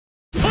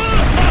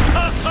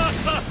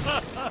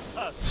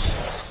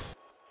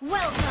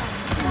Welcome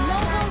to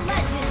Mobile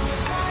Legends!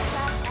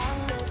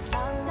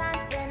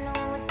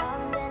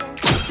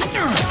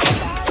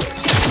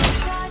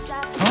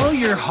 Follow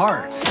your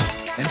heart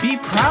and be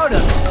proud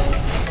of it.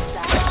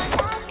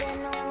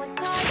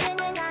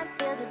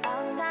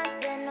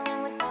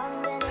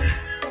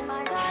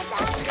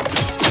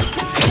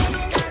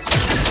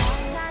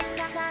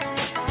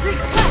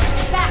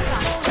 Request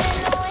backup!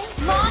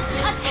 Launch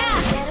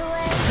attack!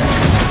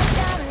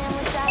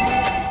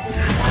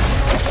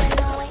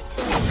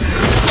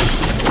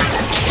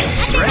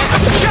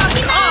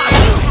 Just on! You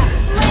have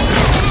slain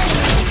an enemy!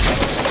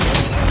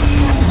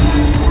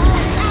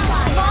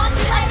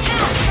 Launch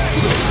attack!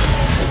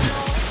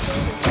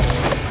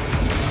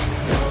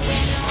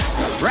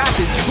 Rap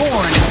is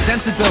born in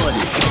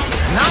sensibility,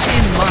 not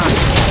in mind.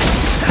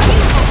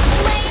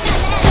 Slain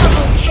an enemy!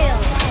 Double kill!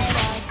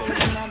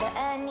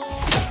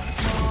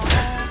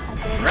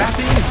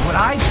 Rapping is what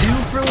I do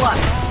for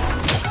life.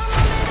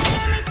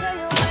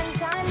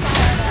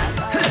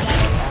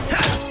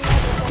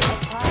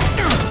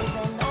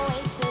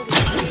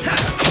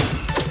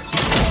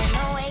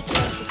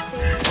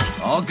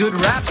 All good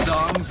rap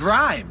songs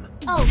rhyme.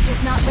 Ult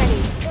is not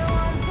ready.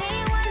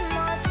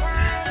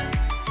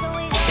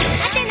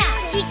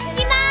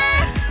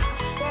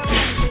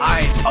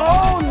 I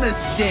own the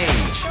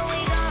stage.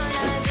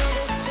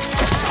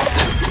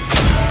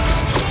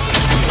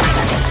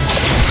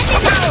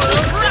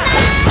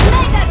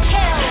 Mega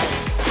kill!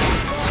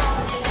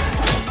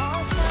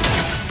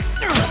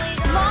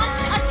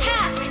 Launch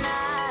attack!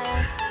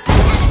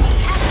 Enemy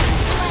has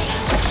been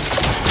slain!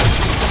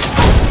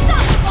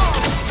 Unstoppable!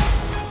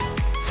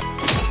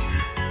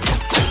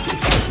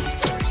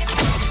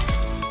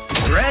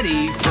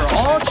 Ready for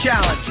all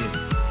challenges.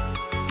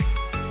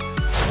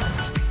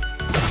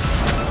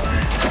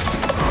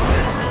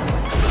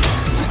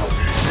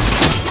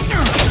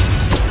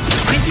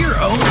 Mind your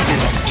own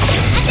business.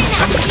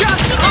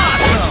 Just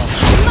awesome!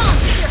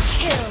 Monster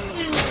kill!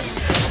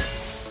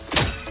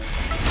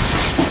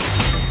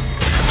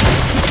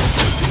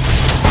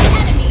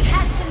 Enemy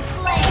has been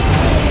slain!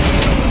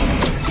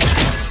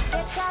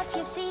 It's off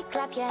your seat,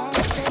 clap your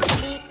hands to the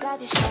beat, grab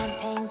your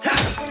champagne.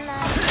 Dance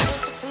tonight,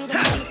 taste the freedom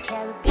in the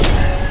Caribbean.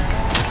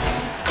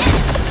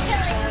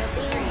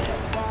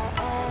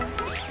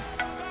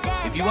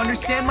 If you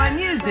understand my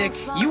music,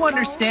 you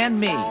understand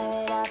me.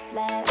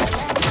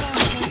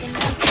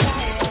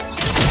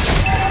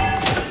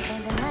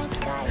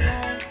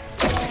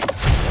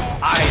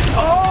 I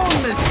own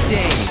the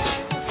stage.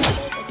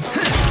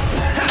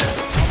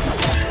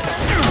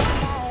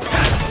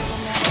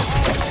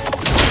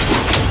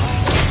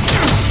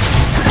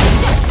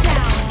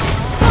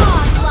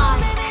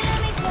 Godlike!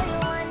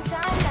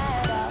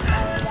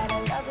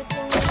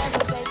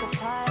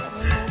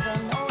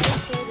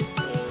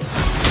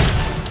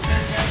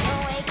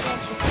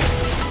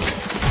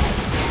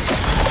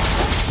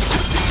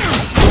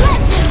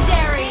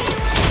 Legendary!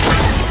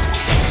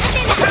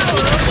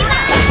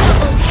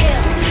 Double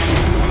kill!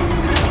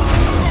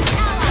 An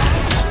ally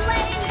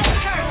slain the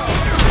turtle!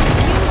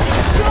 You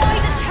destroy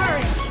the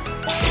turret!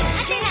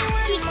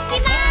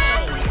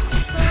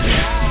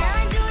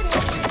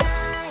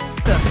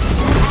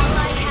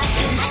 Ally has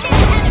been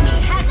slain. Enemy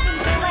has been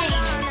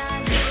slain.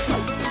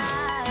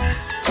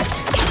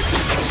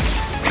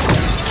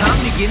 I'm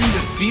beginning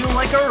to feel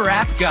like a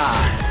rap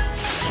god.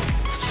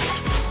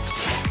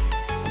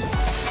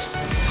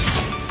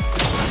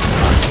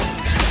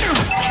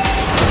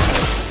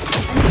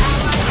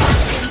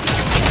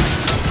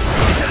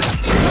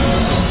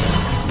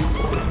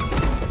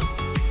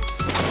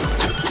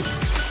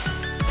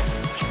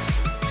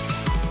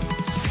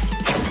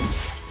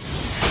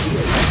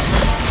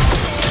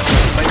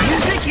 My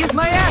music is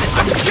my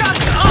attitude.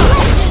 Just up!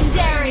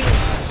 Legendary!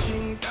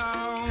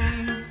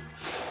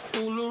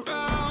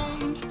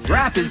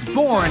 Rap is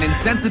born in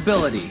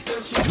sensibility,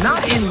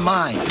 not in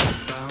mind.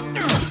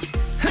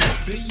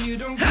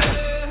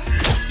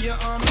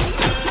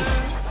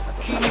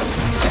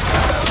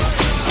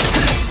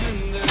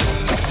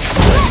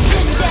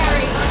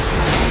 Legendary!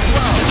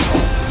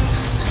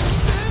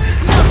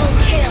 Double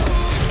kill!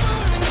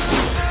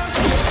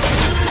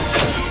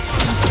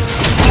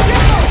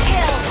 Triple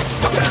kill!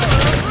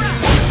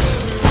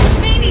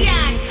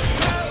 Maniac!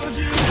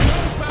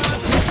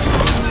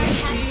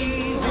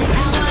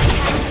 Ally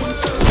has been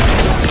slain.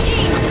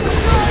 Team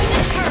destroy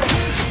the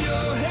turret!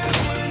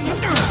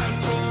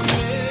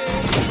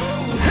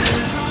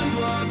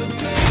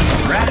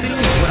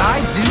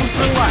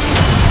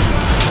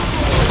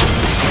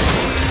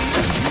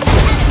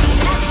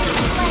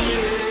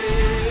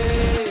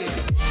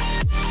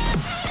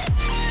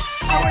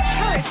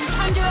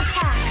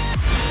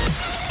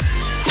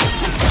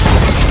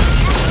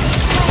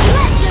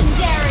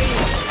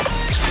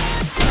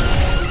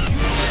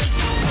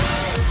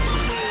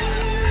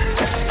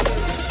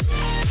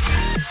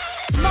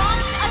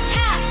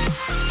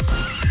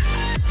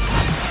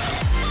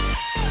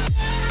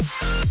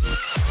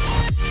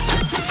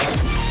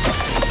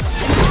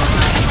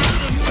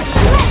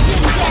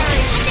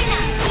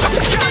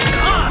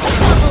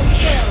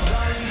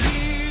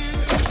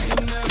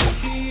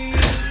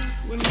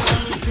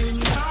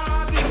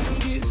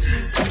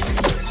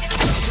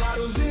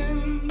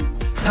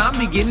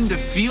 beginning to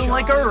feel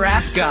like a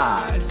rap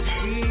god.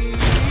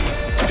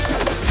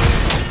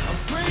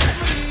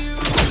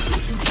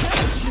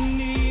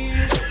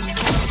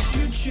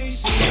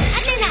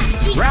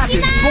 Rap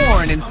is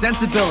born in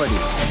sensibility,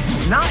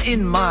 not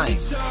in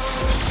mind.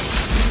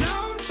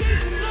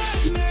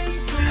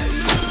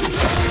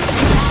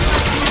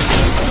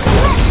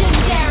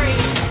 Legendary!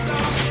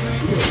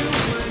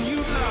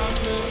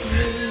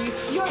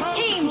 Your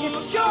team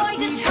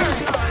destroyed a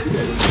turret.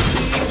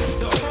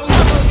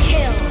 Double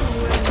kill.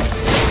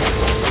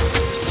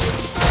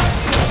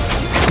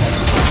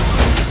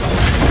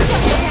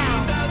 Shut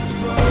down.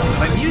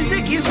 My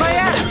music is my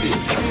attitude.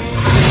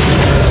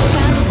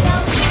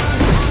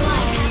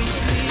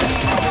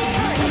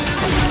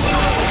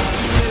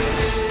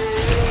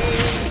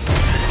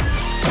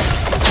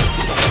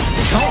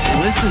 Don't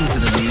listen to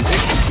the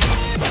music.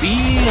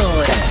 Feel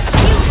it.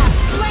 You have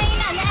slain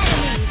an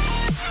enemy.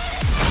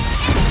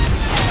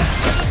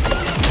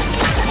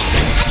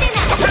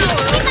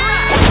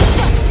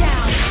 Shut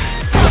down.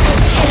 Double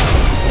kill.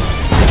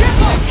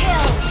 Triple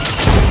kill.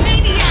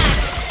 Maniac.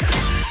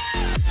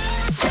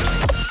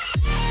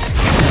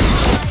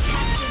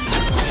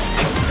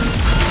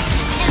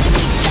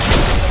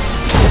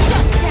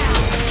 Shut down.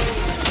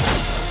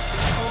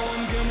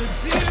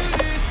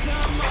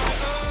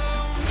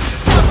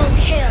 Double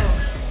kill.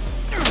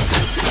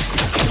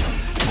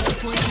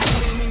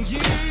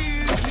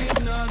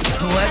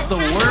 Let the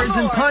words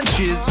and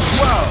punches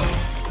flow.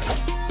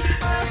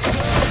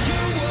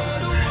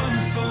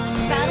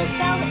 Battle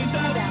spell and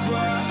cooldown.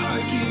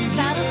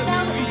 Battle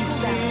spell and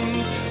cooldown.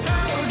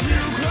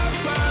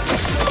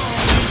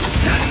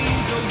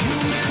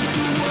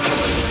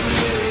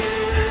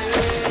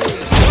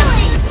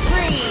 Killing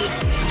spree.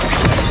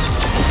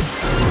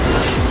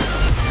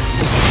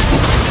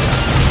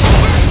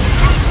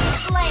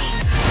 Slain.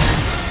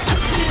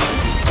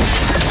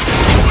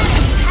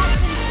 Enemy has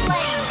been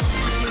slain.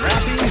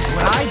 Rapping is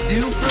what I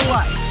do for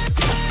life.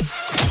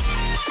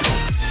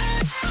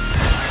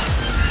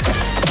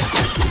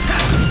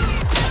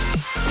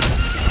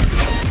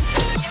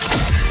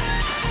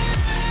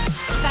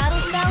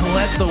 Battle spell.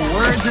 Let the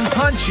words and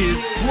punches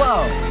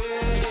flow.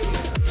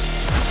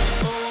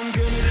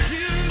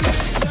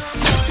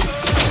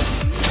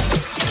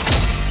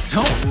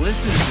 Don't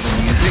listen to the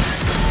music.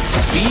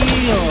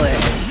 Feel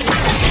it.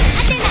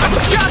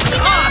 Just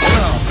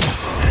awesome!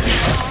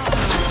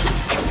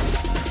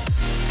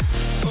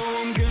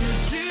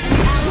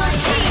 Your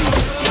team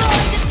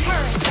destroyed the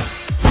turret.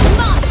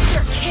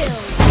 Monster kill.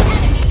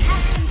 Enemy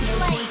has been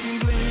slain.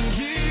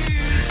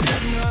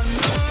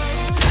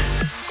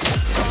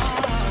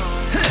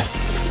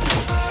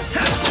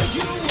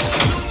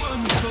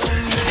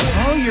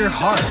 Follow your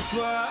heart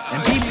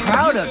and be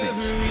proud of it.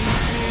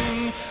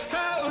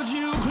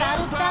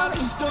 Battle spell and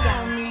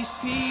cooldown.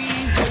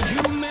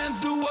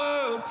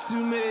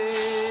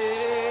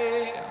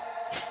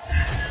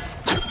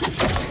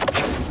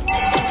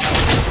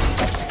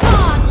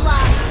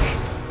 Godlike.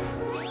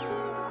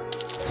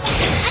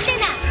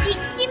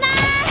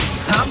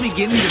 I'm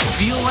beginning to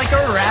feel like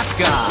a rap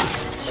god.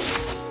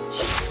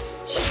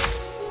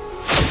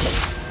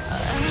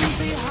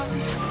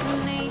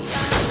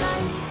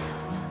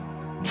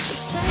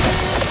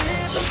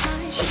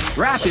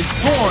 Rap is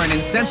born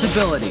in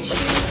sensibility,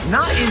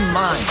 not in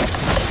mind.